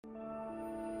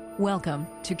Welcome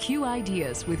to Q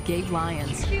Ideas with Gabe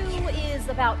Lyons. Q is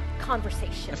about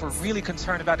conversation. If we're really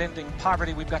concerned about ending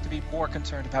poverty, we've got to be more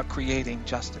concerned about creating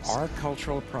justice. Our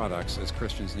cultural products as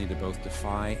Christians need to both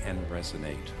defy and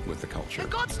resonate with the culture.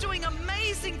 But God's doing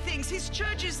amazing things. His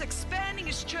church is expanding.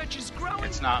 His church is growing.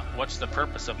 It's not what's the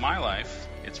purpose of my life.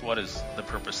 It's what is the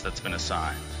purpose that's been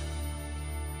assigned.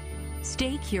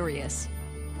 Stay curious.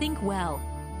 Think well.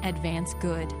 Advance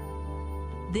good.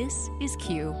 This is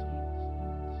Q.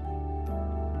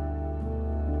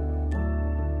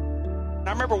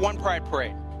 I remember one Pride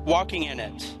Parade, walking in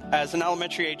it as an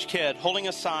elementary age kid, holding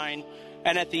a sign,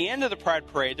 and at the end of the Pride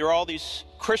Parade, there were all these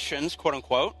Christians, quote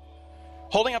unquote,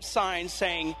 holding up signs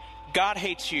saying, God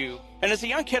hates you. And as a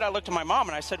young kid, I looked at my mom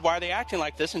and I said, why are they acting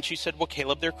like this? And she said, well,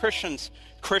 Caleb, they're Christians.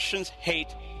 Christians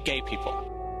hate gay people.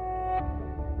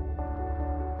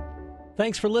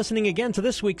 Thanks for listening again to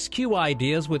this week's Q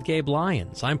Ideas with Gabe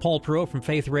Lyons. I'm Paul Perot from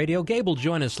Faith Radio. Gabe will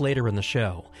join us later in the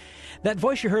show. That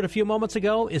voice you heard a few moments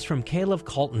ago is from Caleb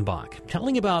Kaltenbach,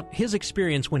 telling about his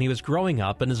experience when he was growing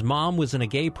up and his mom was in a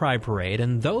gay pride parade,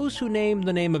 and those who named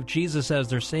the name of Jesus as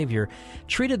their Savior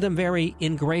treated them very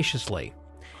ingraciously.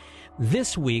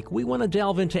 This week, we want to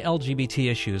delve into LGBT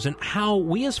issues and how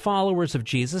we as followers of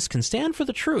Jesus can stand for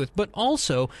the truth, but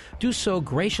also do so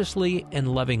graciously and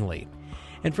lovingly.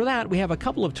 And for that, we have a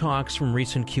couple of talks from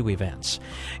recent Q events.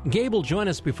 Gabe will join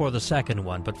us before the second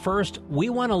one, but first, we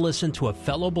want to listen to a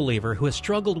fellow believer who has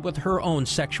struggled with her own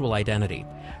sexual identity.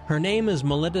 Her name is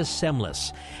Melinda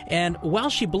Semlis, and while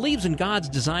she believes in God's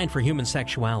design for human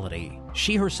sexuality,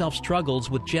 she herself struggles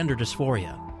with gender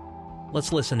dysphoria.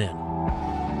 Let's listen in.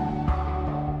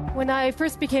 When I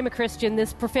first became a Christian,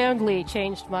 this profoundly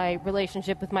changed my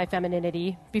relationship with my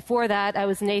femininity. Before that, I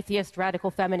was an atheist radical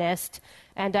feminist,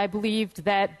 and I believed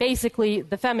that basically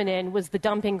the feminine was the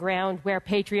dumping ground where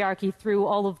patriarchy threw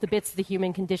all of the bits of the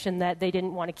human condition that they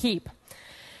didn't want to keep.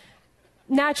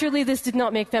 Naturally, this did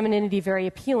not make femininity very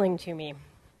appealing to me.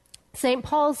 St.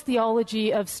 Paul's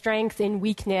theology of strength in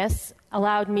weakness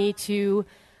allowed me to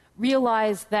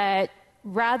realize that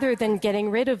rather than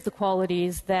getting rid of the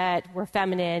qualities that were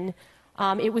feminine,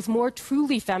 it was more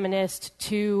truly feminist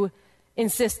to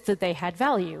insist that they had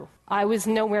value. I was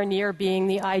nowhere near being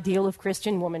the ideal of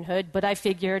Christian womanhood, but I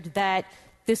figured that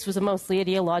this was a mostly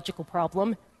ideological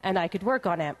problem, and I could work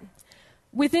on it.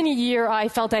 Within a year, I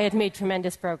felt I had made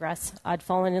tremendous progress. I'd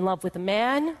fallen in love with a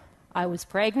man. I was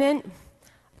pregnant.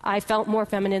 I felt more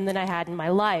feminine than I had in my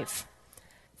life.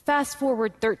 Fast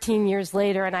forward 13 years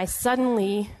later, and I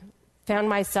suddenly found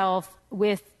myself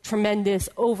with tremendous,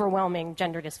 overwhelming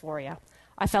gender dysphoria.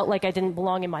 I felt like I didn't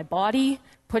belong in my body.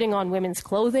 Putting on women's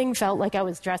clothing felt like I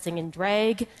was dressing in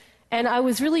drag. And I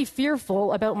was really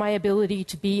fearful about my ability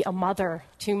to be a mother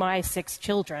to my 6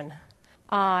 children.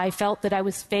 I felt that I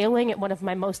was failing at one of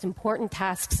my most important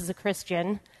tasks as a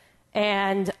Christian.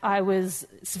 And I was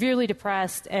severely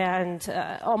depressed and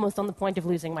almost on the point of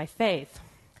losing my faith.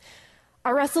 I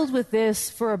wrestled with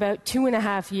this for about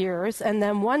 2.5 years, and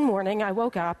then one morning I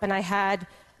woke up and I had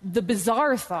the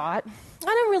bizarre thought, I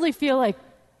don't really feel like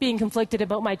being conflicted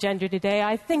about my gender today.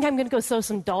 I think I'm going to go sew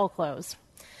some doll clothes.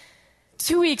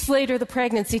 2 weeks later, the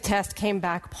pregnancy test came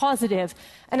back positive,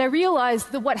 and I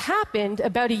realized that what happened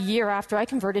about a year after I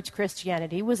converted to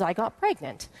Christianity was I got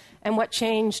pregnant. And what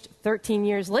changed 13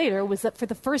 years later was that for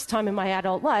the first time in my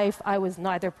adult life, I was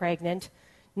neither pregnant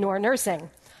nor nursing.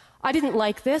 I didn't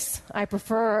like this. I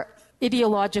prefer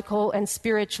ideological and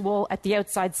spiritual, at the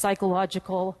outside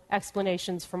psychological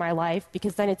explanations for my life,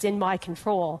 because then it's in my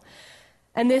control.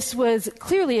 And this was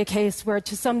clearly a case where,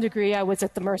 to some degree, I was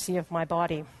at the mercy of my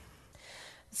body.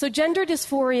 So gender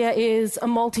dysphoria is a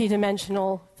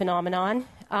multidimensional phenomenon.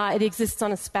 It exists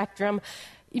on a spectrum.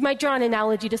 You might draw an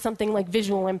analogy to something like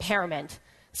visual impairment.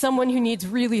 Someone who needs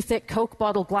really thick Coke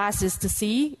bottle glasses to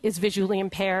see is visually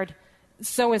impaired.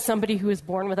 So is somebody who is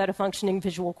born without a functioning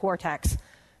visual cortex.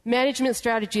 Management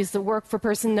strategies that work for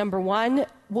person number 1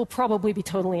 will probably be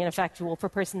totally ineffectual for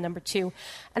person number 2.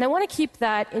 And I want to keep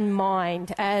that in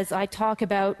mind as I talk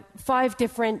about 5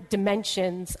 different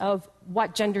dimensions of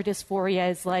what gender dysphoria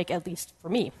is like, at least for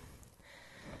me.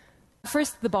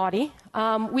 First, the body.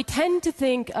 We tend to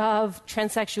think of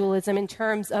transsexualism in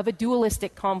terms of a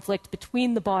dualistic conflict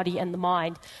between the body and the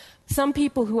mind. Some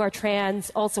people who are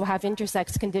trans also have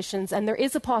intersex conditions, and there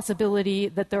is a possibility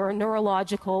that there are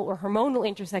neurological or hormonal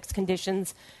intersex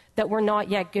conditions that we're not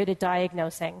yet good at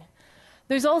diagnosing.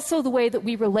 There's also the way that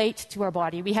we relate to our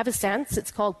body. We have a sense.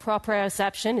 It's called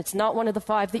proprioception. It's not one of the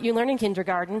 5 that you learn in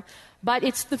kindergarten, but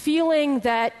it's the feeling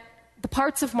that the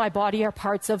parts of my body are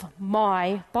parts of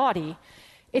my body.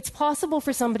 It's possible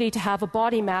for somebody to have a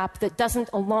body map that doesn't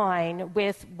align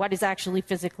with what is actually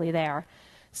physically there.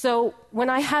 So when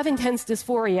I have intense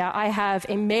dysphoria, I have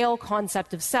a male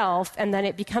concept of self, and then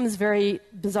it becomes very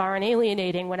bizarre and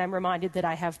alienating when I'm reminded that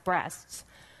I have breasts.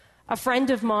 A friend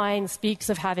of mine speaks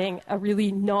of having a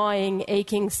really gnawing,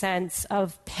 aching sense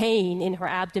of pain in her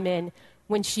abdomen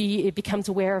when she becomes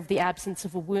aware of the absence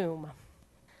of a womb.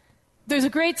 There's a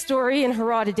great story in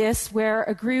Herodotus where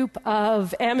a group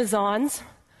of Amazons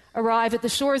arrive at the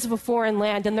shores of a foreign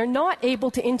land, and they're not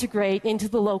able to integrate into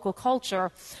the local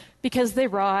culture because they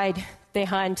ride, they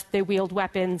hunt, they wield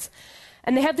weapons,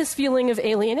 and they have this feeling of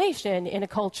alienation in a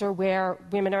culture where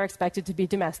women are expected to be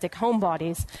domestic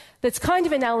homebodies that's kind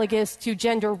of analogous to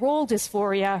gender role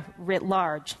dysphoria writ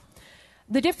large.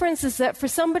 The difference is that for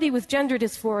somebody with gender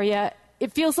dysphoria,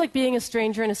 it feels like being a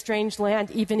stranger in a strange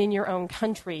land, even in your own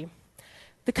country.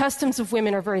 The customs of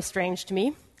women are very strange to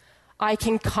me. I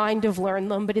can kind of learn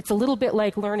them, but it's a little bit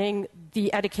like learning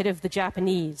the etiquette of the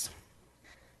Japanese.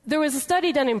 There was a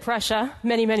study done in Prussia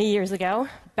many, many years ago,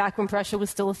 back when Prussia was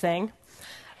still a thing,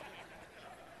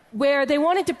 where they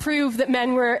wanted to prove that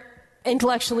men were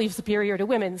intellectually superior to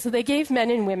women. So they gave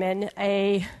men and women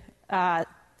a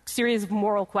series of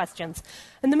moral questions.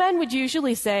 And the men would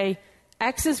usually say,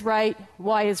 X is right,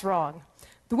 Y is wrong.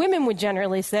 The women would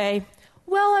generally say,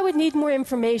 well, I would need more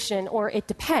information, or it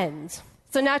depends.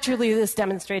 So naturally, this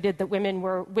demonstrated that women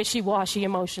were wishy-washy,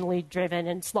 emotionally driven,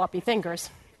 and sloppy thinkers.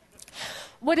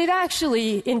 What it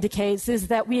actually indicates is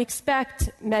that we expect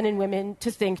men and women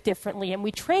to think differently, and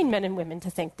we train men and women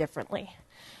to think differently.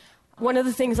 One of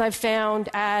the things I've found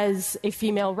as a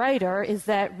female writer is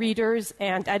that readers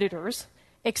and editors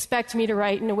expect me to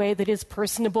write in a way that is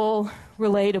personable,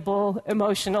 relatable,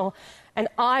 emotional, and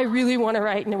I really want to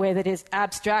write in a way that is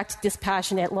abstract,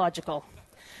 dispassionate, logical.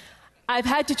 I've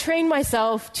had to train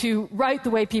myself to write the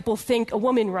way people think a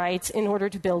woman writes in order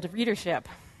to build a readership.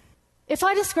 If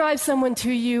I describe someone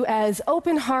to you as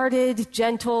open-hearted,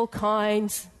 gentle,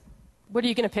 kind, what are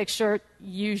you going to picture?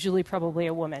 Usually probably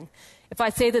a woman. If I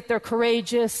say that they're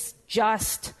courageous,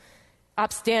 just,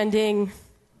 upstanding,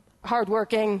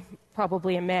 hardworking,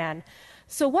 probably a man.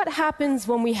 So what happens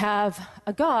when we have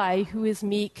a guy who is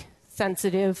meek,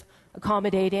 sensitive,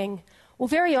 accommodating? Well,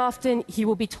 very often he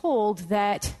will be told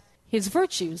that his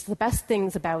virtues, the best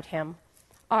things about him,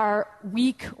 are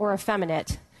weak or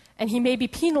effeminate, and he may be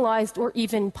penalized or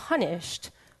even punished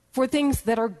for things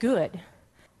that are good.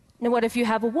 Now, what if you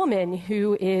have a woman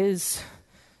who is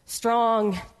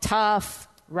strong, tough,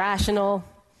 rational?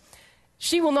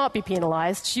 She will not be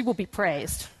penalized. She will be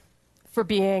praised for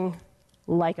being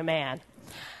like a man.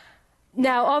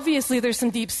 Now, obviously, there's some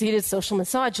deep-seated social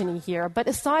misogyny here, but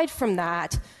aside from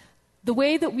that, the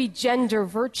way that we gender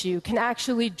virtue can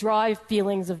actually drive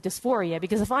feelings of dysphoria,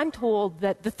 because if I'm told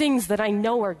that the things that I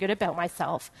know are good about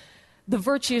myself, the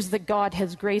virtues that God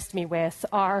has graced me with,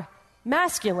 are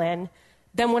masculine,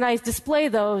 then when I display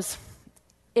those,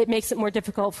 it makes it more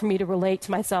difficult for me to relate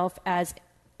to myself as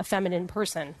a feminine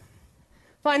person.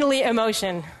 Finally,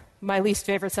 emotion, my least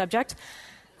favorite subject.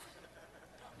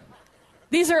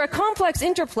 These are a complex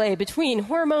interplay between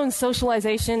hormones,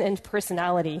 socialization, and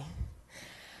personality.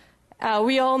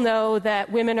 We all know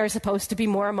that women are supposed to be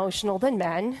more emotional than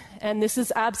men, and this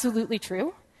is absolutely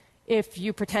true if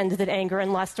you pretend that anger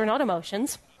and lust are not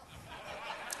emotions.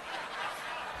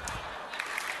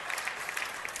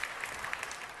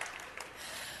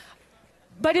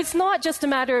 But it's not just a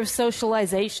matter of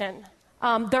socialization.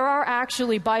 There are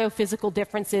actually biophysical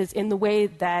differences in the way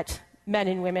that men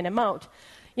and women emote.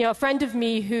 You know, a friend of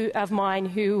mine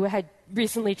who had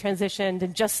recently transitioned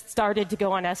and just started to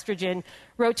go on estrogen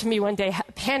wrote to me one day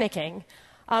panicking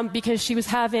because she was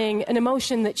having an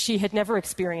emotion that she had never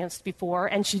experienced before,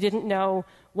 and she didn't know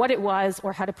what it was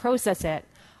or how to process it.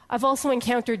 I've also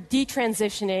encountered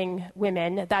detransitioning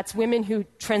women. That's women who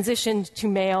transitioned to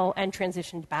male and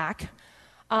transitioned back,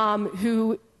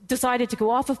 who decided to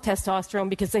go off of testosterone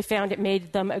because they found it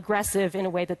made them aggressive in a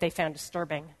way that they found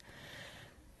disturbing.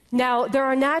 Now, there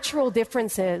are natural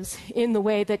differences in the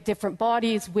way that different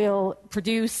bodies will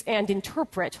produce and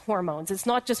interpret hormones. It's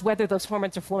not just whether those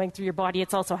hormones are flowing through your body,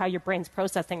 it's also how your brain's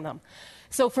processing them.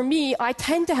 So for me, I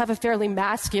tend to have a fairly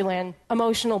masculine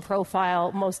emotional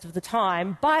profile most of the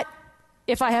time, but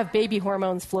if I have baby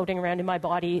hormones floating around in my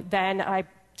body, then I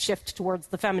shift towards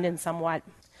the feminine somewhat.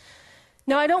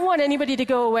 Now, I don't want anybody to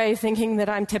go away thinking that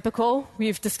I'm typical.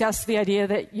 We've discussed the idea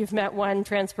that you've met one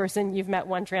trans person, you've met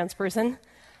one trans person.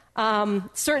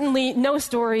 Certainly no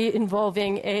story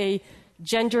involving a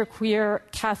genderqueer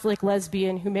Catholic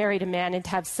lesbian who married a man and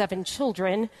had 7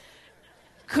 children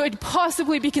could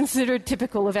possibly be considered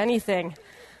typical of anything.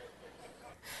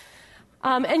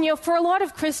 For a lot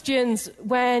of Christians,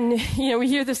 when, we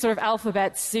hear this sort of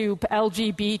alphabet soup,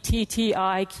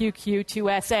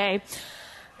 LGBTTIQQ2SA,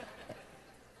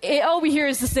 all we hear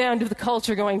is the sound of the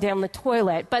culture going down the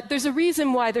toilet. But there's a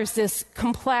reason why there's this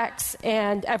complex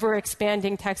and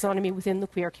ever-expanding taxonomy within the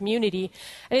queer community.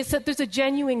 And it's that there's a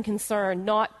genuine concern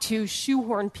not to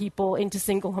shoehorn people into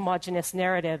single homogenous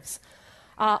narratives.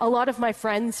 A lot of my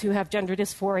friends who have gender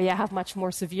dysphoria have much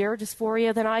more severe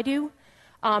dysphoria than I do.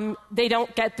 They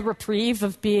don't get the reprieve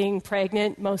of being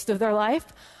pregnant most of their life.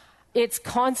 It's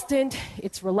constant,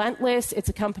 it's relentless, it's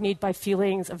accompanied by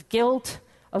feelings of guilt,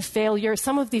 of failure.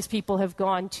 Some of these people have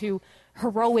gone to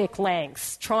heroic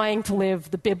lengths trying to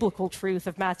live the biblical truth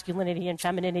of masculinity and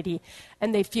femininity,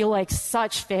 and they feel like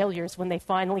such failures when they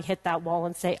finally hit that wall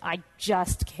and say, I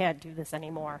just can't do this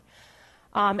anymore.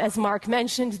 As Mark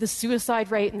mentioned, the suicide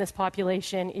rate in this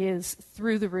population is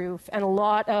through the roof, and a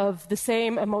lot of the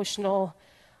same emotional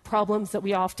problems that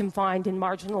we often find in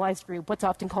marginalized group, what's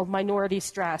often called minority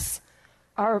stress,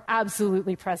 are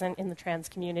absolutely present in the trans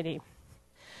community.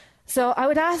 So I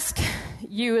would ask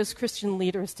you as Christian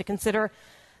leaders to consider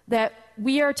that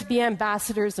we are to be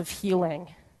ambassadors of healing.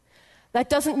 That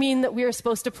doesn't mean that we are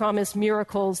supposed to promise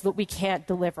miracles that we can't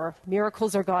deliver.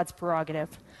 Miracles are God's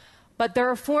prerogative. But there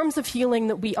are forms of healing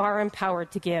that we are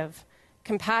empowered to give: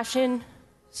 compassion,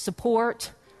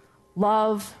 support,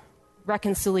 love,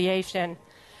 reconciliation,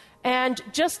 and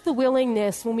just the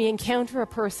willingness when we encounter a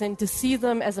person to see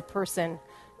them as a person,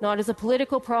 not as a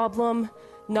political problem,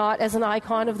 not as an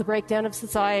icon of the breakdown of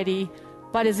society,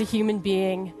 but as a human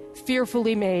being,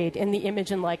 fearfully made in the image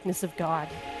and likeness of God.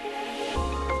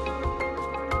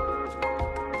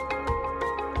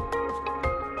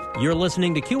 You're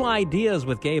listening to Q Ideas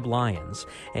with Gabe Lyons,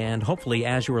 and hopefully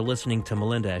as you were listening to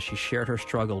Melinda as she shared her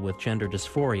struggle with gender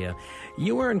dysphoria,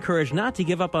 you were encouraged not to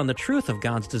give up on the truth of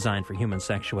God's design for human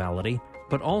sexuality,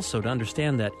 but also to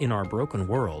understand that in our broken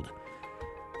world,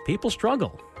 people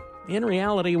struggle. In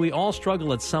reality, we all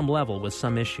struggle at some level with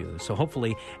some issues, so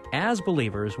hopefully, as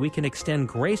believers, we can extend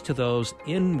grace to those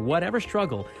in whatever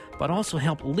struggle, but also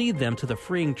help lead them to the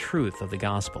freeing truth of the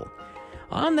gospel.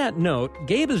 On that note,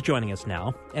 Gabe is joining us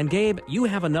now, and Gabe, you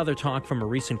have another talk from a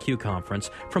recent Q conference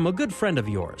from a good friend of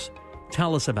yours.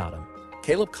 Tell us about him.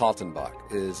 Caleb Kaltenbach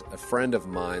is a friend of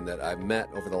mine that I've met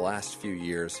over the last few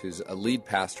years, who's a lead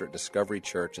pastor at Discovery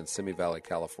Church in Simi Valley,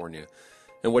 California.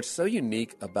 And what's so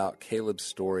unique about Caleb's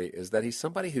story is that he's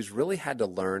somebody who's really had to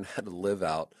learn how to live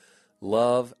out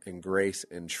love and grace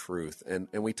and truth. And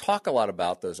we talk a lot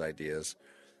about those ideas,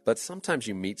 but sometimes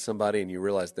you meet somebody and you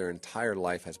realize their entire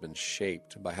life has been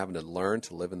shaped by having to learn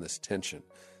to live in this tension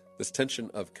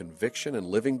of conviction and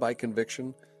living by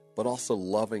conviction, but also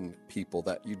loving people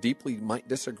that you deeply might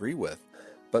disagree with,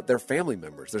 but they're family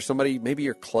members. They're somebody maybe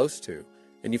you're close to,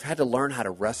 and you've had to learn how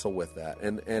to wrestle with that.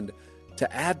 And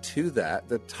to add to that,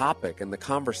 the topic and the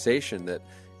conversation that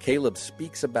Caleb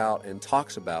speaks about and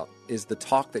talks about is the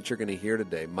talk that you're going to hear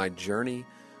today, My Journey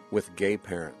with Gay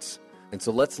Parents. And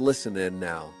so let's listen in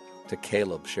now to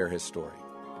Caleb share his story.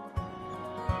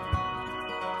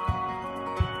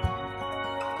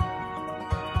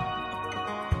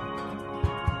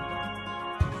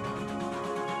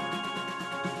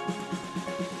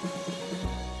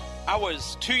 I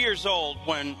was 2 years old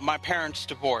when my parents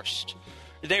divorced.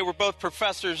 They were both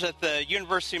professors at the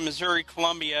University of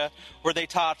Missouri-Columbia, where they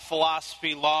taught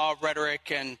philosophy, law,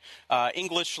 rhetoric, and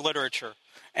English literature.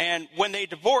 And when they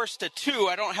divorced at 2,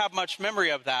 I don't have much memory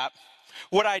of that.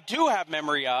 What I do have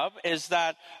memory of is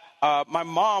that my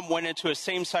mom went into a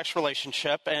same-sex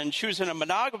relationship, and she was in a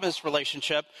monogamous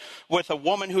relationship with a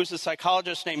woman who's a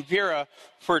psychologist named Vera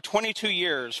for 22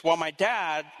 years, while my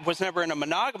dad was never in a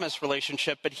monogamous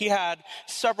relationship, but he had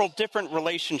several different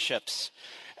relationships.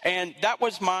 And that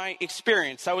was my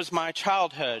experience. That was my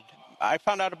childhood. I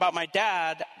found out about my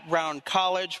dad around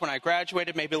college when I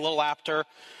graduated, maybe a little after.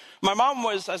 My mom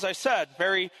was, as I said,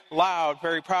 very loud,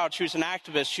 very proud. She was an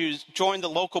activist. She joined the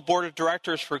local board of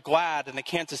directors for GLAAD in the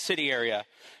Kansas City area.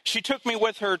 She took me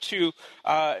with her to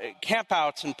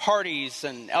campouts and parties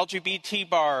and LGBT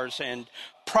bars and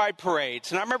pride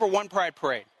parades. And I remember one pride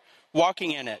parade,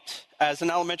 walking in it as an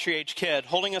elementary age kid,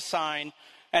 holding a sign.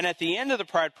 And at the end of the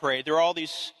pride parade, there were all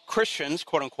these Christians,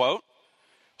 quote unquote,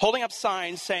 holding up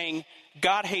signs saying,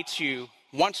 God hates you,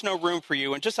 wants no room for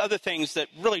you, and just other things that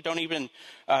really don't even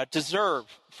deserve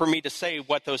for me to say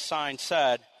what those signs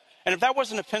said. And if that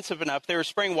wasn't offensive enough, they were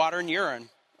spraying water and urine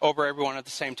over everyone at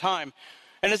the same time.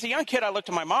 And as a young kid, I looked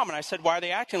at my mom and I said, why are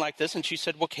they acting like this? And she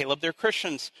said, well, Caleb, they're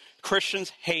Christians.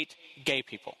 Christians hate gay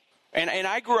people. And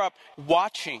I grew up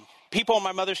watching people in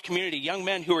my mother's community, young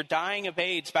men who were dying of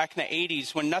AIDS back in the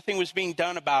 80s when nothing was being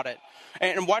done about it.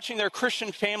 And watching their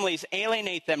Christian families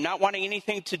alienate them, not wanting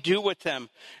anything to do with them.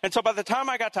 And so by the time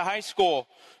I got to high school,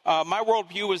 my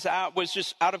worldview was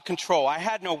just out of control. I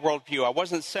had no worldview. I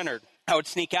wasn't centered. I would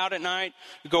sneak out at night,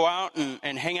 go out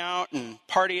and hang out and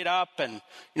party it up. And,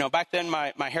 back then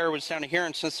my hair was down to here,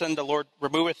 and since then the Lord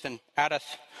removeth and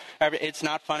addeth. It's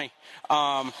not funny.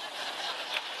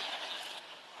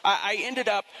 I ended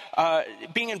up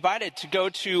being invited to go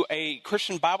to a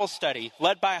Christian Bible study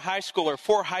led by a high schooler,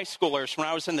 4 high schoolers when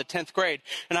I was in the 10th grade.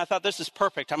 And I thought, this is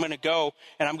perfect. I'm going to go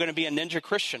and I'm going to be a ninja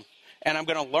Christian. And I'm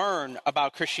going to learn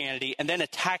about Christianity and then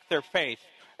attack their faith.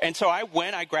 And so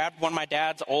I grabbed one of my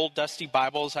dad's old dusty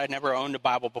Bibles. I'd never owned a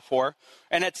Bible before.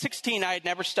 And at 16, I had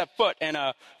never stepped foot in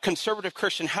a conservative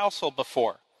Christian household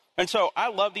before. And so I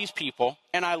love these people,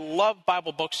 and I love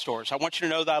Bible bookstores. I want you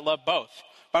to know that I love both.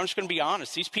 But I'm just going to be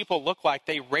honest. These people look like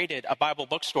they raided a Bible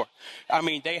bookstore. I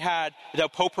mean, they had the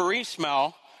potpourri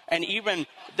smell, and even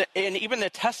the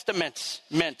Testaments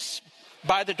mints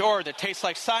by the door that taste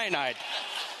like cyanide.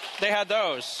 They had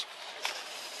those.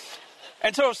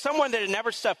 And so someone that had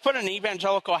never stepped foot in an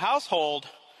evangelical household,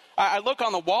 I look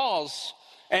on the walls,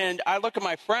 and I look at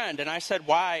my friend, and I said,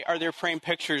 why are there framed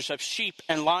pictures of sheep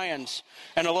and lions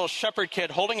and a little shepherd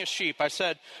kid holding a sheep? I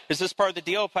said, is this part of the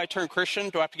deal? If I turn Christian,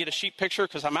 do I have to get a sheep picture?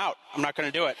 Because I'm out. I'm not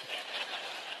going to do it.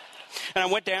 And I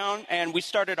went down, and we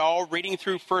started all reading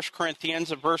through 1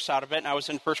 Corinthians, a verse out of it, and I was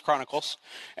in 1 Chronicles.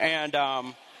 And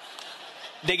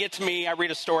they get to me, I read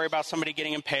a story about somebody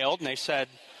getting impaled, and they said,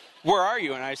 where are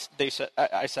you? And I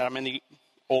said, I'm in the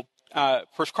old 1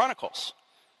 Chronicles.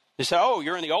 They said, oh,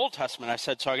 you're in the Old Testament. I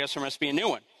said, so I guess there must be a new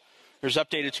one. There's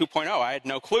updated 2.0. I had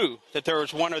no clue that there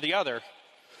was one or the other.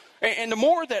 And the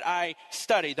more that I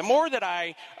studied, the more that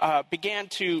I began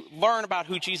to learn about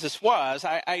who Jesus was,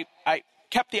 I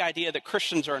kept the idea that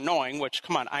Christians are annoying, which,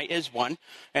 come on, I is one,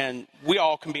 and we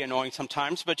all can be annoying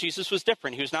sometimes, but Jesus was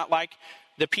different. He was not like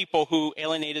the people who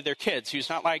alienated their kids. He was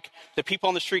not like the people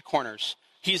on the street corners.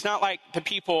 He's not like the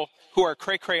people who are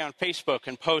cray-cray on Facebook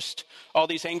and post all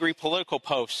these angry political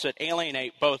posts that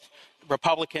alienate both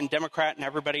Republican, Democrat, and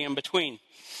everybody in between.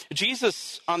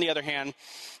 Jesus, on the other hand,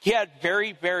 he had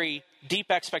very, very deep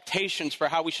expectations for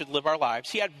how we should live our lives.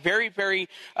 He had very, very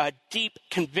deep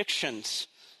convictions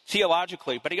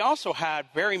theologically, but he also had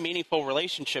very meaningful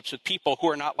relationships with people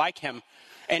who are not like him.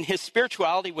 And his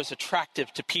spirituality was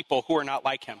attractive to people who are not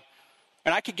like him.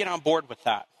 And I could get on board with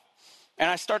that. And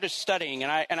I started studying,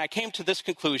 and I came to this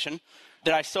conclusion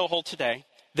that I still hold today,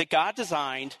 that God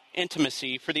designed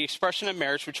intimacy for the expression of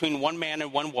marriage between one man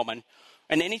and one woman,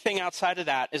 and anything outside of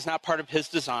that is not part of his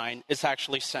design. It's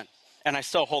actually sin. And I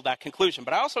still hold that conclusion.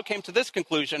 But I also came to this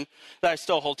conclusion that I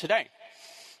still hold today,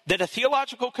 that a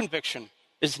theological conviction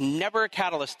is never a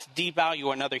catalyst to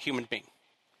devalue another human being.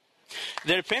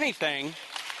 That if anything,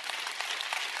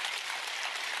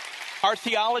 our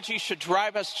theology should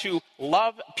drive us to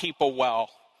love people well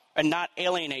and not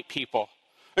alienate people.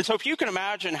 And so if you can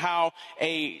imagine how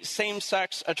a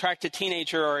same-sex attracted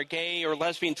teenager or a gay or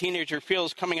lesbian teenager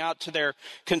feels coming out to their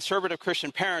conservative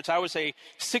Christian parents, I was a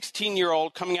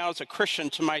 16-year-old coming out as a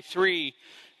Christian to my 3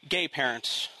 gay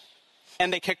parents,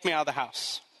 and they kicked me out of the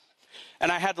house.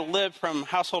 And I had to live from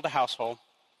household to household.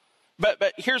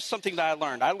 But here's something that I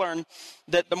learned. I learned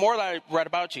that the more that I read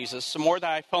about Jesus, the more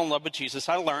that I fell in love with Jesus,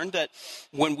 I learned that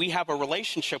when we have a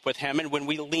relationship with him and when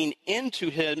we lean into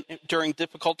him during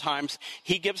difficult times,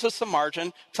 he gives us the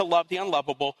margin to love the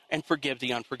unlovable and forgive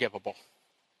the unforgivable.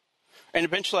 And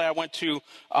eventually I went to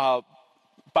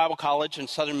Bible college in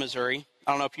southern Missouri.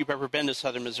 I don't know if you've ever been to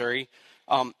southern Missouri.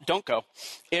 Don't go.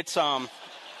 It's...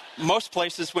 most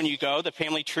places when you go, the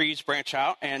family trees branch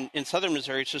out, and in southern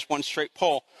Missouri, it's just one straight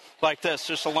pole like this,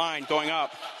 just a line going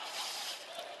up.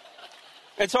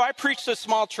 And so I preached at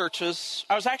small churches.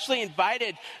 I was actually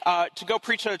invited to go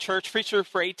preach at a church, preach there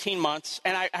for 18 months,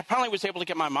 and I finally was able to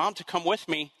get my mom to come with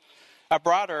me. I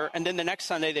brought her, and then the next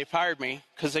Sunday they fired me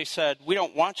because they said, we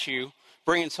don't want you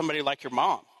bringing somebody like your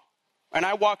mom. And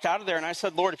I walked out of there and I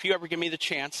said, Lord, if you ever give me the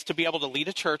chance to be able to lead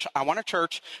a church, I want a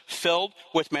church filled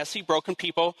with messy, broken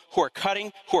people who are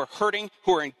cutting, who are hurting,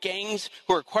 who are in gangs,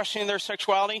 who are questioning their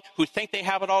sexuality, who think they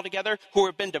have it all together, who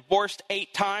have been divorced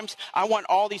 8 times. I want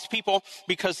all these people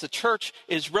because the church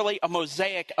is really a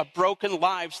mosaic of broken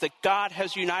lives that God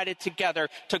has united together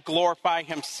to glorify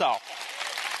himself.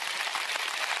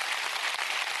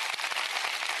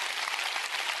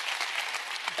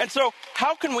 And so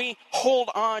how can we hold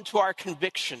on to our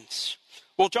convictions?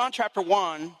 Well, John chapter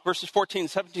 1, verses 14 and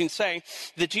 17 say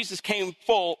that Jesus came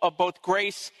full of both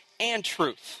grace and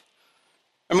truth.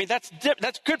 I mean, that's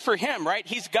good for him, right?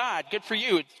 He's God. Good for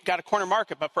you. It's got a corner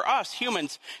market. But for us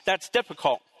humans, that's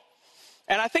difficult.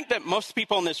 And I think that most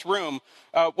people in this room,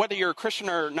 whether you're a Christian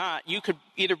or not, you could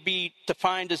either be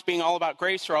defined as being all about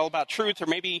grace or all about truth, or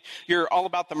maybe you're all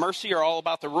about the mercy or all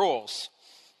about the rules.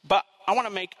 But I want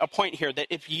to make a point here that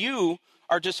if you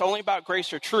are just only about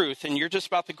grace or truth, and you're just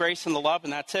about the grace and the love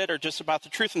and that's it, or just about the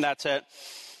truth and that's it,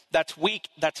 that's weak,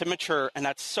 that's immature, and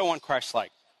that's so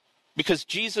un-Christ-like. Because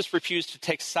Jesus refused to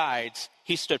take sides,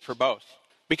 he stood for both.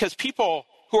 Because people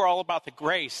who are all about the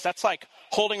grace, that's like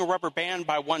holding a rubber band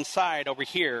by one side over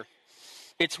here.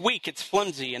 It's weak, it's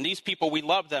flimsy, and these people, we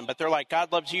love them, but they're like,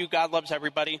 God loves you, God loves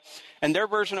everybody. And their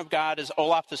version of God is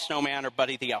Olaf the Snowman or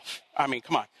Buddy the Elf. I mean,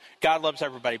 come on, God loves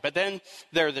everybody. But then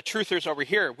there are the truthers over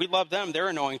here. We love them, they're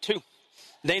annoying too.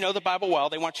 They know the Bible well,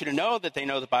 they want you to know that they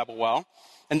know the Bible well,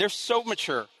 and they're so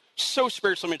mature. So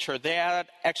spiritually mature, they add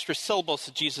extra syllables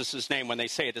to Jesus' name when they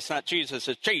say it. It's not Jesus,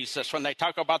 it's Jesus when they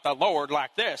talk about the Lord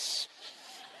like this.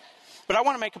 But I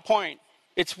want to make a point.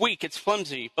 It's weak, it's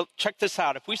flimsy, but check this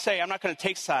out. If we say, I'm not going to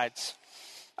take sides,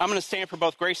 I'm going to stand for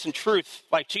both grace and truth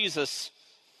like Jesus,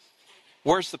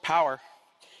 where's the power?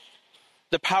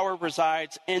 The power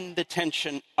resides in the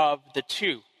tension of the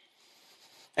two.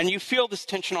 And you feel this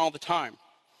tension all the time.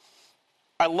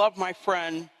 I love my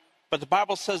friend, but the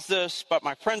Bible says this, but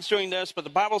my friend's doing this, but the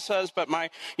Bible says, but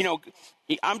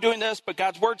I'm doing this, but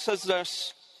God's word says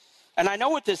this. And I know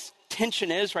what this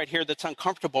tension is right here that's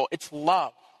uncomfortable. It's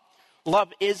love.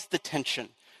 Love is the tension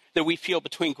that we feel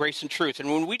between grace and truth.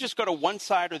 And when we just go to one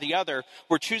side or the other,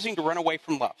 we're choosing to run away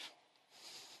from love.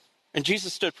 And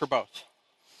Jesus stood for both.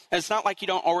 And it's not like you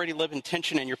don't already live in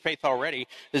tension in your faith already,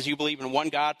 as you believe in one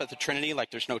God, but the Trinity,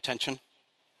 like there's no tension.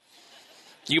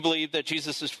 You believe that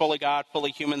Jesus is fully God,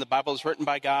 fully human. The Bible is written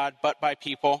by God, but by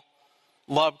people.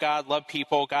 Love God, love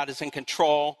people. God is in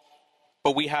control,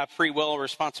 but we have free will and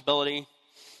responsibility.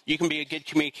 You can be a good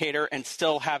communicator and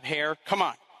still have hair. Come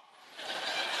on.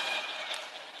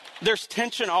 There's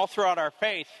tension all throughout our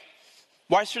faith.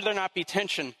 Why should there not be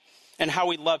tension in how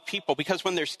we love people? Because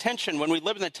when there's tension, when we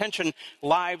live in the tension,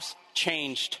 lives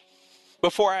changed.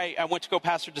 Before I went to go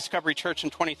pastor Discovery Church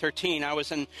in 2013, I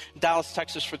was in Dallas,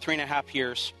 Texas for 3.5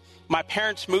 years. My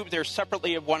parents moved there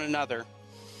separately of one another.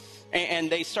 And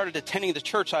they started attending the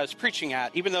church I was preaching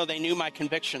at, even though they knew my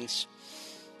convictions.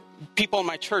 People in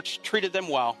my church treated them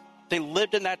well. They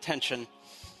lived in that tension.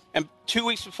 And 2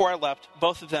 weeks before I left,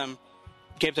 both of them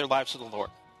gave their lives to the Lord.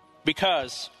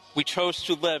 Because we chose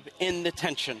to live in the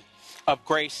tension of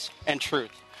grace and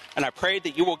truth. And I pray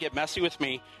that you will get messy with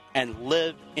me and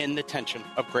live in the tension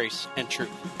of grace and truth.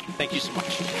 Thank you so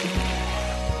much.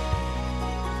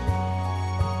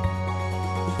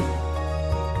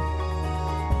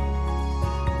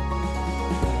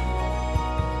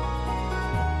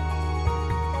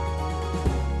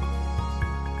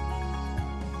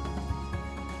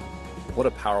 What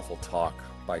a powerful talk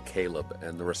by Caleb,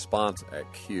 and the response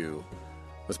at Q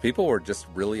was people were just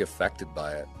really affected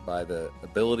by it, by the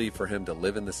ability for him to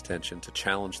live in this tension, to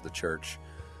challenge the church,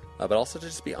 but also to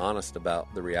just be honest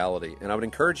about the reality. And I would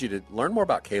encourage you to learn more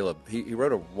about Caleb. He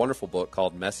wrote a wonderful book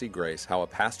called Messy Grace, How a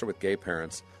Pastor with Gay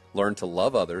Parents Learned to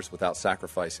Love Others Without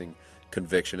Sacrificing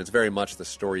Conviction. It's very much the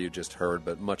story you just heard,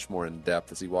 but much more in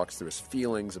depth as he walks through his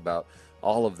feelings about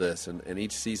all of this and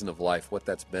each season of life, what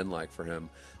that's been like for him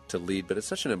to lead. But it's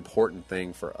such an important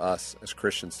thing for us as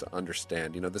Christians to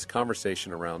understand. You know, this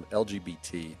conversation around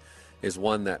LGBT is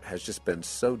one that has just been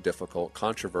so difficult,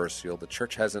 controversial. The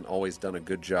church hasn't always done a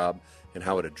good job in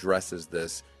how it addresses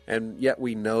this. And yet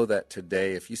we know that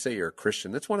today, if you say you're a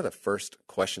Christian, that's one of the first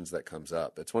questions that comes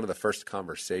up. It's one of the first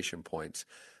conversation points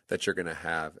that you're going to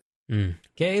have.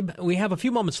 Gabe, we have a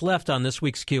few moments left on this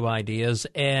week's Q Ideas,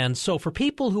 and so for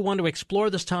people who want to explore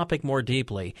this topic more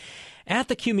deeply, at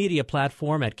the Q Media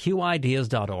platform at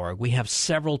qideas.org, we have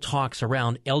several talks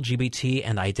around LGBT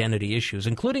and identity issues,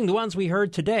 including the ones we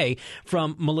heard today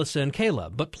from Melissa and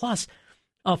Caleb. But plus,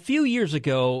 a few years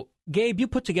ago, Gabe, you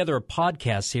put together a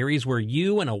podcast series where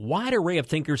you and a wide array of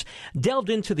thinkers delved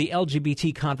into the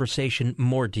LGBT conversation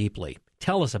more deeply.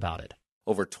 Tell us about it.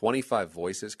 Over 25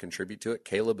 voices contribute to it.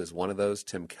 Caleb is one of those.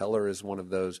 Tim Keller is one of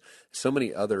those. So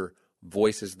many other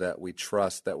voices that we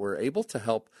trust that we're able to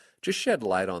help just shed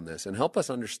light on this and help us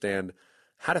understand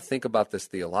how to think about this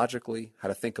theologically, how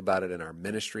to think about it in our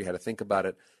ministry, how to think about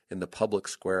it in the public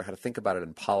square, how to think about it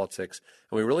in politics.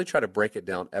 And we really try to break it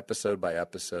down episode by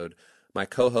episode. My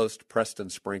co-host, Preston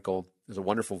Sprinkle, is a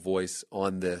wonderful voice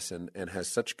on this and has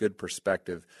such good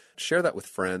perspective. Share that with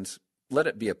friends. Let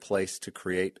it be a place to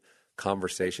create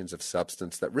conversations of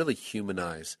substance that really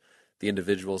humanize the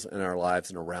individuals in our lives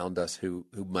and around us who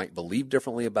might believe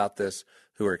differently about this,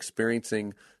 who are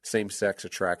experiencing same-sex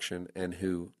attraction, and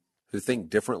who think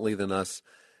differently than us,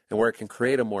 and where it can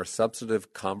create a more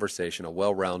substantive conversation, a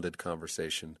well-rounded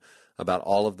conversation about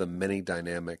all of the many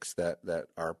dynamics that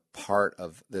are part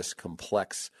of this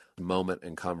complex moment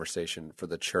and conversation for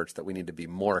the church that we need to be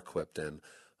more equipped in,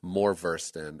 more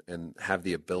versed in, and have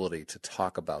the ability to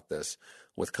talk about this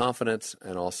with confidence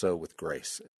and also with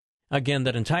grace. Again,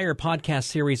 that entire podcast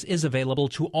series is available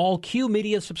to all Q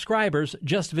Media subscribers.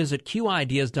 Just visit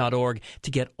qideas.org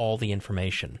to get all the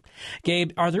information.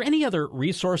 Gabe, are there any other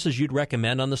resources you'd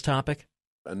recommend on this topic?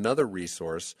 Another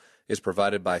resource is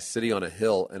provided by City on a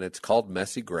Hill, and it's called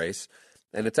Messy Grace.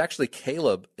 And it's actually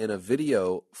Caleb in a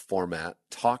video format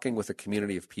talking with a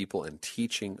community of people and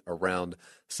teaching around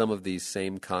some of these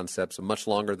same concepts, much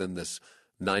longer than this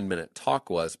 9-minute talk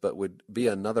was, but would be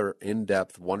another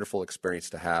in-depth, wonderful experience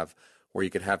to have where you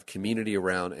could have community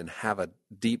around and have a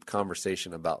deep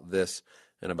conversation about this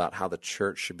and about how the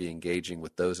church should be engaging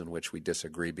with those in which we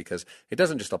disagree, because it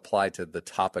doesn't just apply to the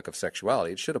topic of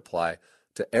sexuality. It should apply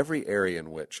to every area in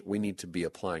which we need to be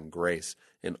applying grace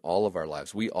in all of our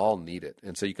lives. We all need it.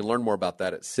 And so you can learn more about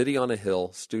that at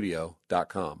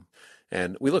cityonahillstudio.com.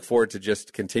 And we look forward to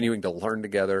just continuing to learn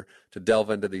together, to delve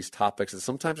into these topics that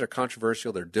sometimes are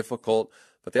controversial, they're difficult,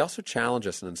 but they also challenge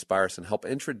us and inspire us and help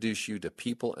introduce you to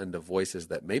people and to voices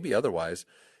that maybe otherwise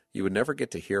you would never get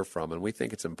to hear from. And we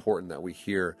think it's important that we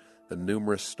hear the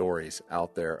numerous stories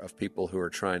out there of people who are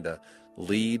trying to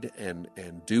lead and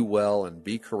do well and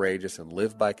be courageous and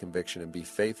live by conviction and be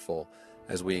faithful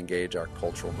as we engage our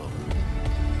cultural moment.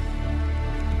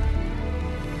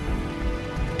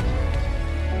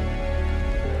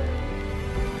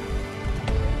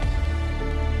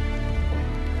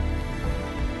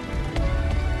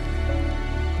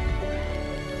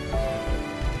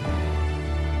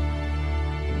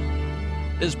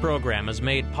 This program is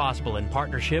made possible in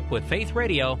partnership with Faith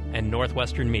Radio and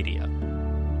Northwestern Media.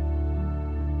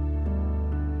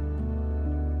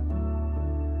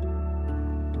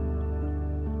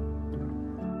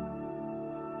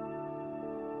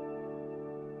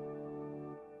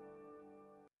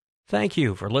 Thank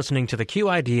you for listening to the Q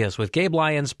Ideas with Gabe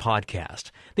Lyons podcast.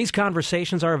 These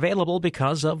conversations are available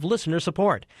because of listener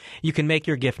support. You can make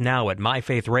your gift now at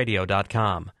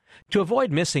myfaithradio.com. To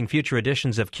avoid missing future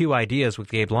editions of Q Ideas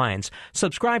with Gabe Lyons,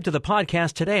 subscribe to the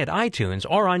podcast today at iTunes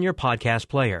or on your podcast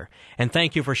player. And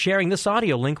thank you for sharing this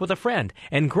audio link with a friend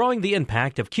and growing the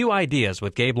impact of Q Ideas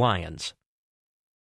with Gabe Lyons.